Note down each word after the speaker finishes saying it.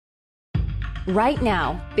Right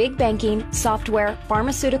now, big banking, software,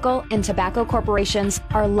 pharmaceutical, and tobacco corporations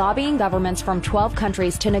are lobbying governments from 12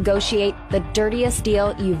 countries to negotiate the dirtiest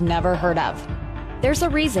deal you've never heard of. There's a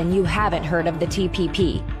reason you haven't heard of the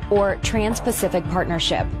TPP, or Trans-Pacific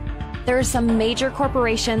Partnership. There are some major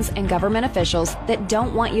corporations and government officials that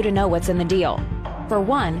don't want you to know what's in the deal. For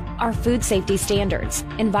one, our food safety standards,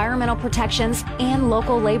 environmental protections, and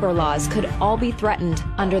local labor laws could all be threatened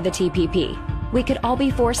under the TPP. We could all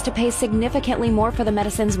be forced to pay significantly more for the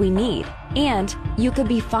medicines we need, and you could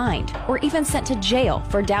be fined or even sent to jail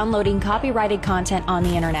for downloading copyrighted content on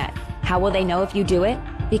the internet. How will they know if you do it?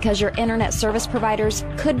 Because your internet service providers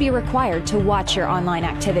could be required to watch your online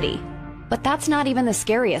activity. But that's not even the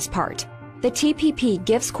scariest part. The TPP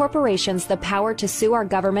gives corporations the power to sue our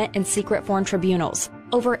government in secret foreign tribunals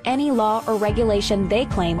over any law or regulation they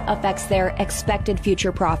claim affects their expected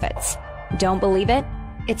future profits. Don't believe it?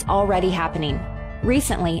 It's already happening.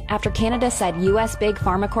 Recently, after Canada said U.S. big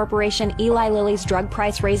pharma corporation Eli Lilly's drug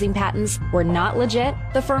price-raising patents were not legit,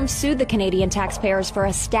 the firm sued the Canadian taxpayers for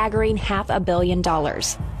a staggering $500 million.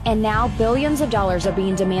 And now billions of dollars are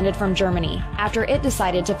being demanded from Germany after it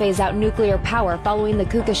decided to phase out nuclear power following the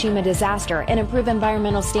Fukushima disaster and improve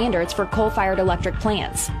environmental standards for coal-fired electric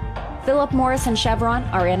plants. Philip Morris and Chevron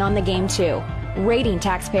are in on the game too, raiding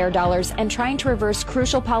taxpayer dollars and trying to reverse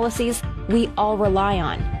crucial policies we all rely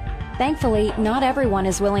on. Thankfully, not everyone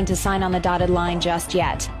is willing to sign on the dotted line just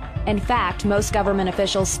yet. In fact, most government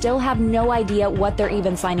officials still have no idea what they're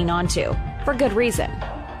even signing on to, for good reason.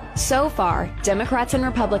 So far, Democrats and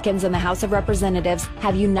Republicans in the House of Representatives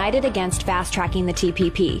have united against fast-tracking the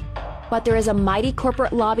TPP. But there is a mighty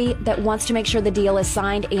corporate lobby that wants to make sure the deal is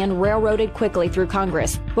signed and railroaded quickly through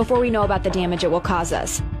Congress before we know about the damage it will cause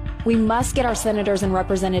us. We must get our senators and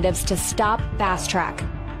representatives to stop fast-track.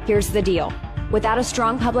 Here's the deal. Without a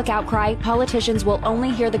strong public outcry, politicians will only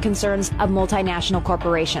hear the concerns of multinational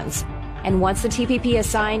corporations. And once the TPP is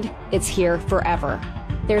signed, it's here forever.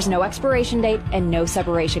 There's no expiration date and no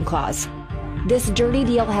separation clause. This dirty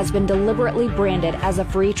deal has been deliberately branded as a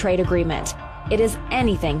free trade agreement. It is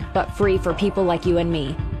anything but free for people like you and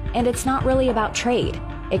me. And it's not really about trade.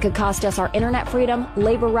 It could cost us our internet freedom,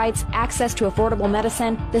 labor rights, access to affordable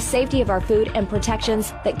medicine, the safety of our food, and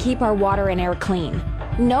protections that keep our water and air clean.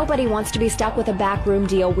 Nobody wants to be stuck with a backroom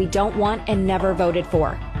deal we don't want and never voted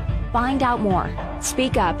for. Find out more,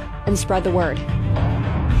 speak up, and spread the word.